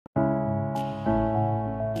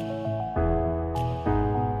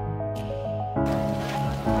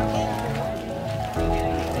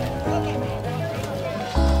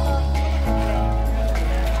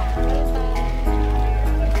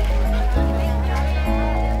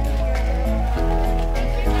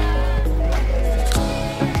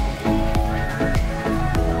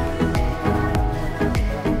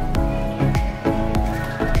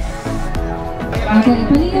Okay,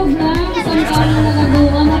 palihog lang sa mga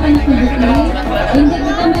nagagawa nga panakuluti. Hindi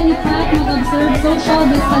kita malipat, mag-observe social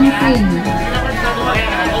distancing.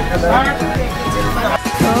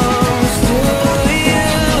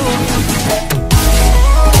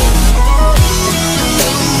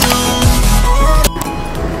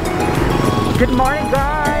 Good morning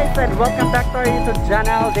guys and welcome back to our YouTube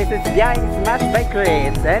channel. This is Behind Smash by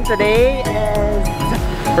Chris, and today is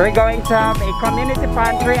we're going to have a community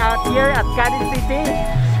pantry out here at Cadiz City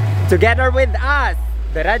together with us,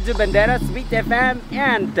 the Radio Bandera Sweet FM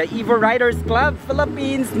and the EVO Riders Club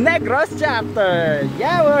Philippines Negros chapter.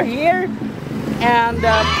 Yeah, we're here, and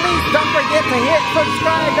please don't forget to hit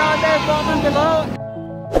subscribe down there, comment below.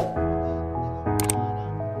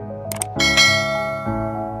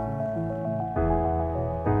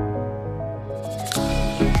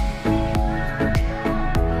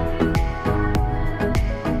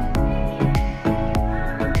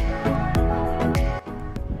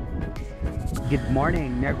 Good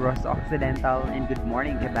morning Negros Occidental, and good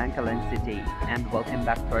morning Cabancalan City, and welcome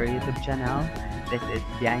back to our YouTube channel. This is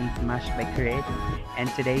Behind Smash by Chris, and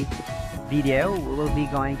today's video we will be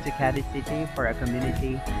going to Cadiz City for a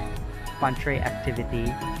community pantry activity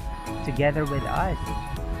together with us,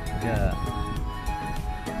 the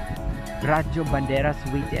Radio Bandera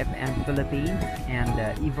Sweet FM Philippines and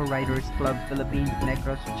the EVO Riders Club Philippines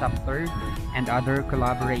Negros chapter and other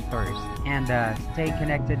collaborators. And stay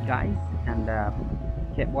connected guys, and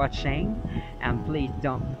keep watching, and please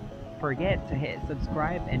don't forget to hit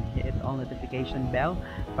subscribe and hit all notification bell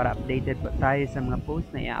para updated po tayo sa mga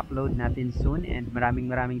posts na i-upload natin soon. And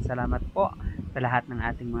maraming salamat po sa lahat ng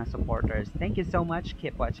ating mga supporters. Thank you so much.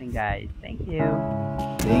 Keep watching guys. Thank you.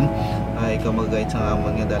 Ikaw mag-guide sa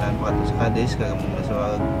mga dalan pa sa Cadiz kaya mo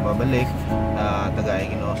sa babalik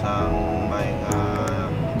tagay sang may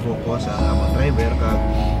buko sa among driver kag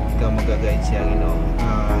ikaw mag-guide siya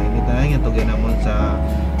inita na nga tugyan namon sa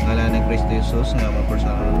ngalan ng Kristo Jesus nga among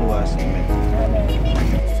personal luwas. Amen.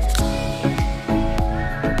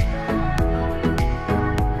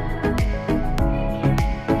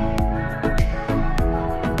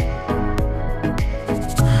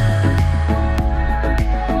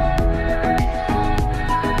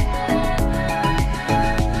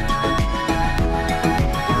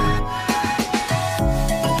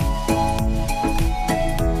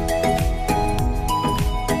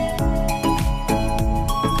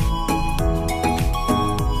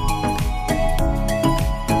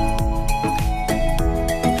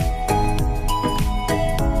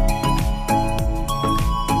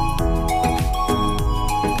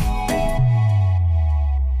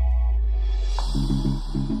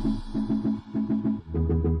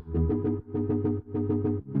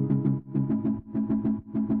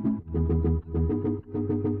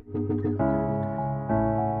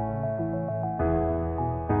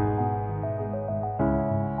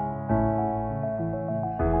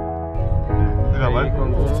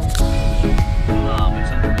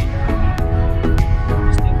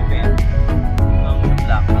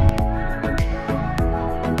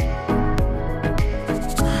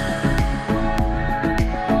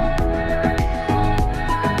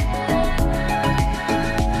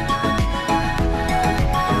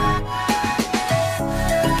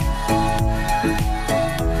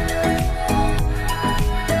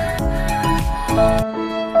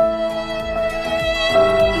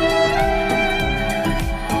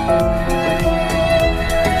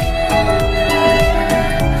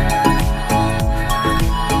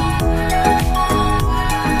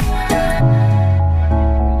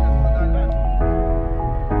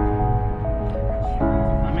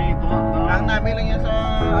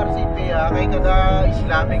 Kay kada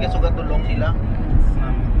Islamic kasi tulong sila.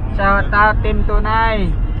 Shout out Team Tunay.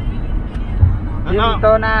 Team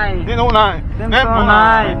Tunay. Team Tunay. Team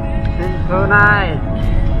Tunay. Team Tunay.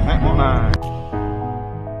 Team Tunay.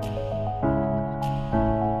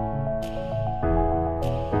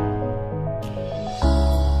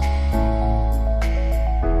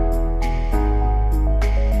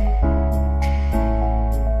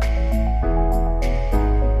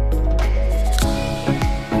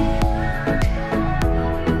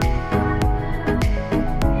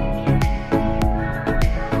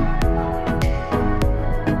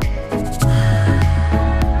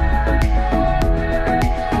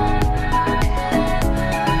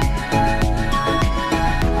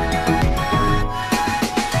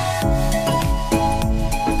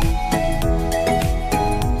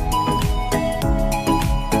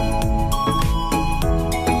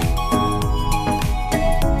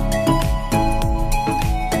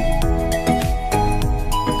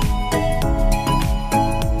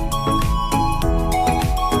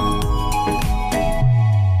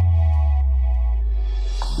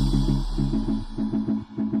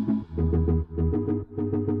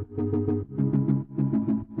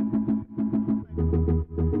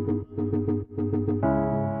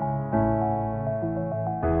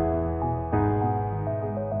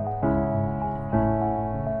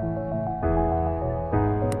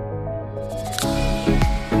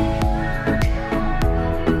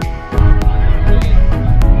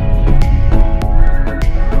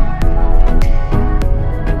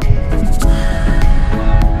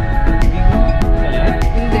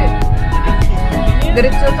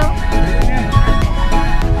 Diretso to.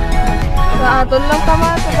 Sa aton lang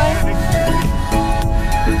tama to guys.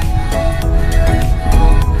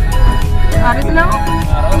 Arit lang.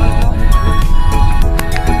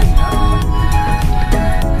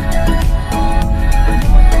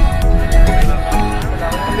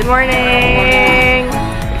 Good morning.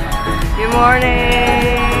 Good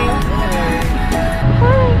morning.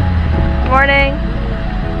 Good morning.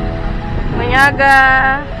 Manyaga.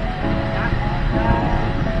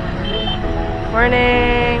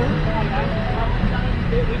 Morning.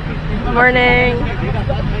 Morning.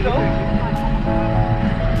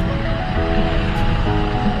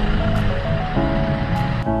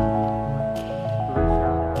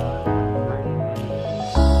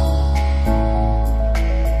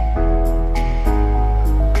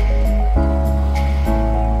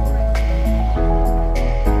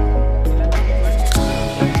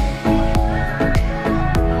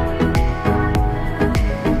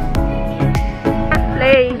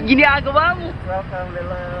 Ginagawa mo.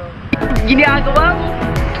 Ginagawa mo.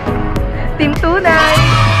 Team Tunay.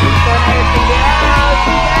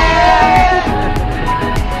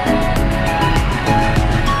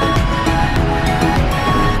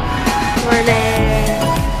 Morning.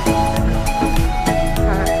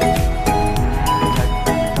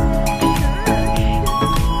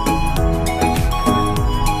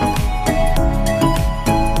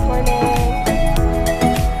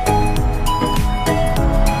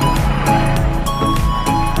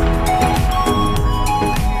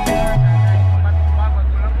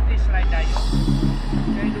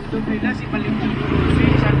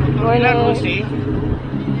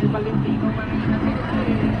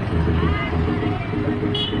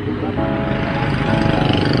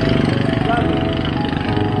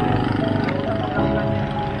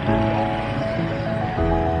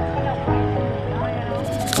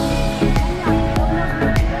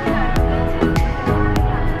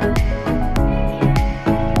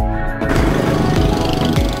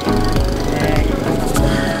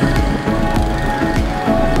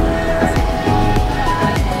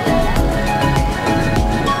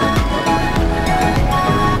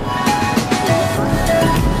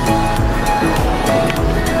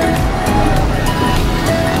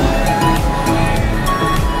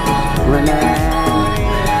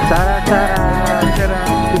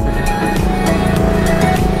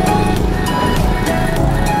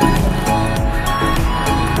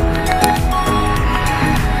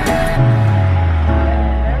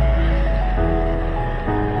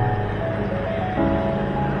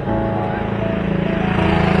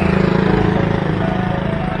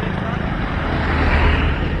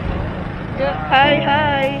 Hi,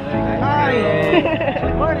 hi. Hi.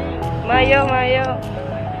 Good morning. Mayo, Mayo.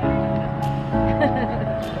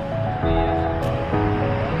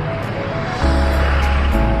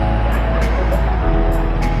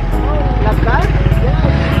 Lakad?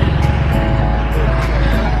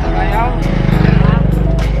 Ayaw.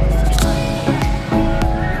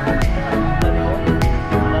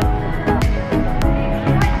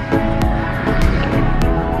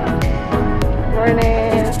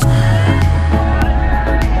 Morning.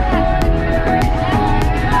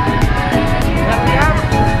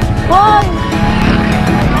 Hoy!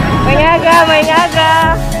 Manyaga, manyaga.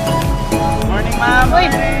 Morning, ma'am. Uy,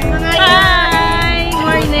 hi!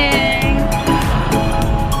 Morning.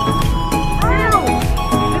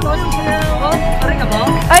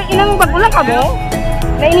 Ay, inang pag-ulang ka mo?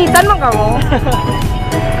 Nainitan man ka mo?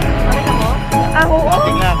 Ah, oo.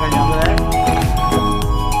 Tingnan ka niya, ba?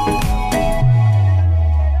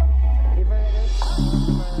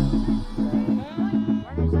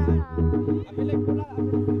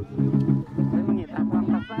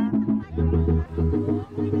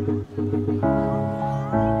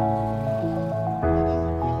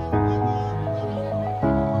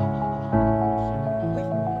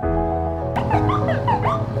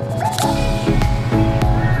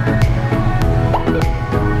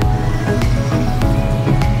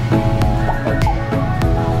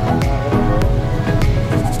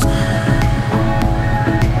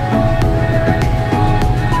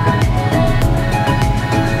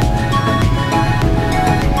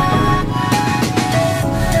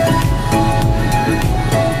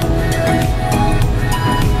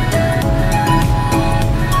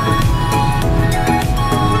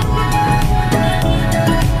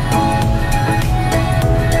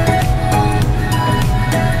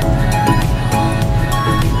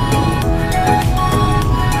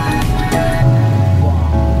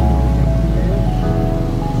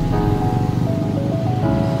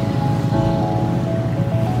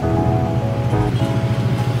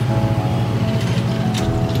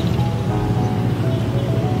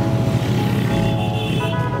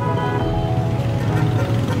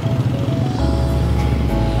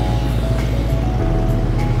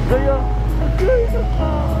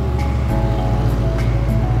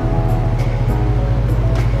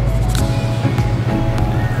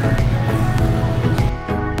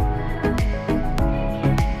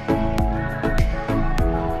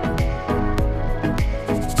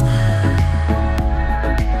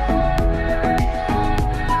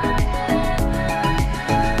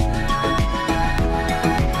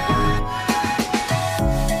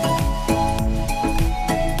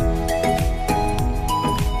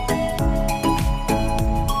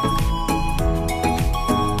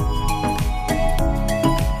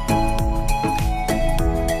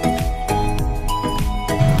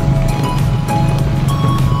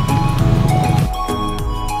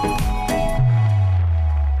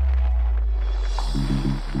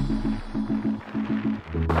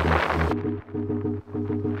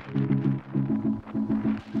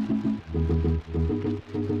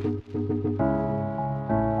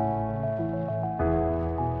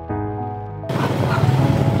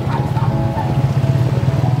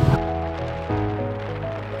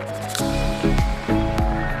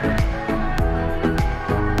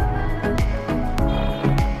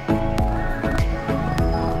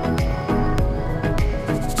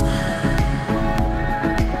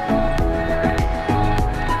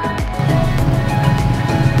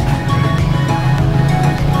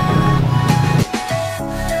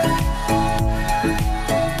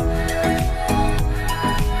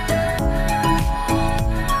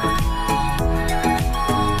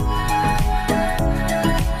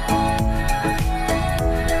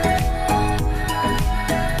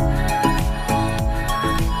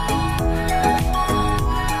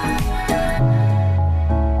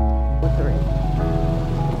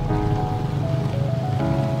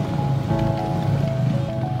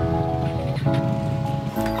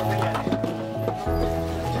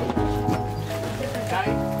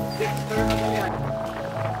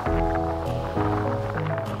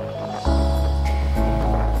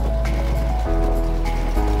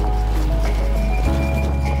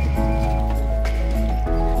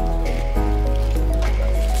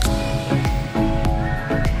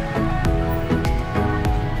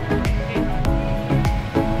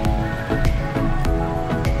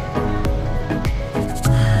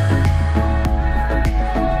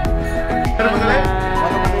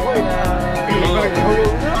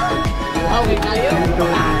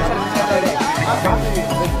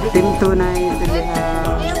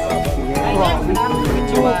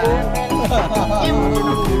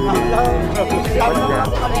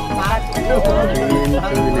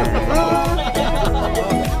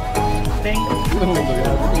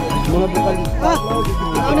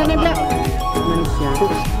 Una na black.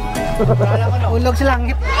 Ulog sa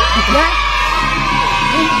langit. Ya.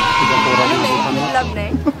 Ano na yung love na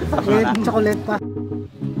eh? Red chocolate pa.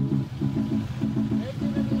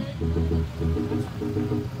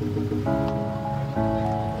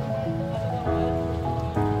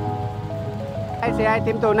 Ay, siya ay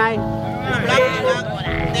Team Tunay.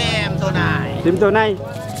 Team Tunay. Team Tunay.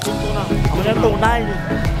 Ako ng Tunay.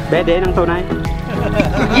 Bede ng Tunay.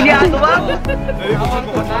 Gini ato ba?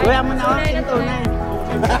 Uy, amo na ako. Team Tunay.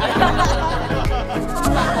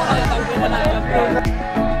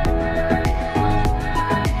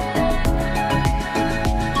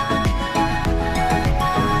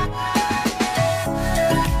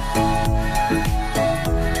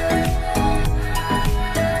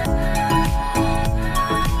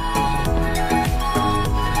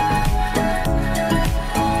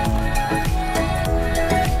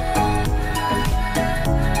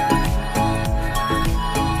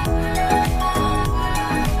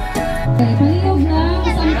 Palihog lang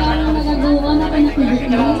sa ang nagagawa na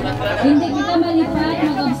pinakibukli. Hindi kita malipat,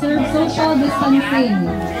 mag-observe social distancing.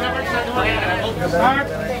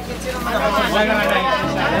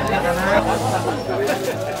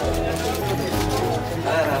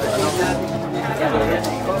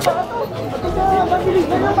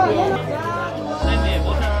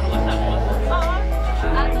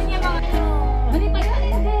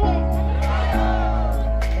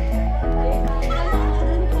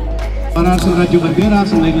 Para sa Radyo Bandera,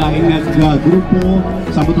 sa lain-lain nga grupo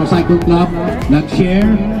sa Motorcycle Club, nag-share,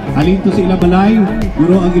 halin to sa ilang balay,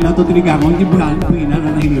 guro ang ilato tinigamon, yung bulan, pina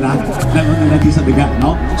na nahihira, lalo na natin sa daga,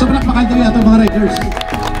 no? So, palakpakan tayo ato mga riders.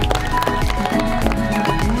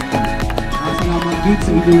 Salamat din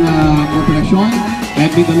sa inyong kooperasyon,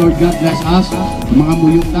 and may the Lord God bless us, mga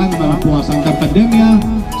muyutan, mga puwasang ng pandemya,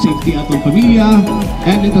 safety atong pamilya,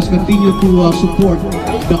 and let us continue to support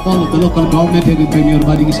the call of the local government headed by Mayor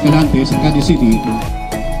Bading Escalante sa Cadiz City.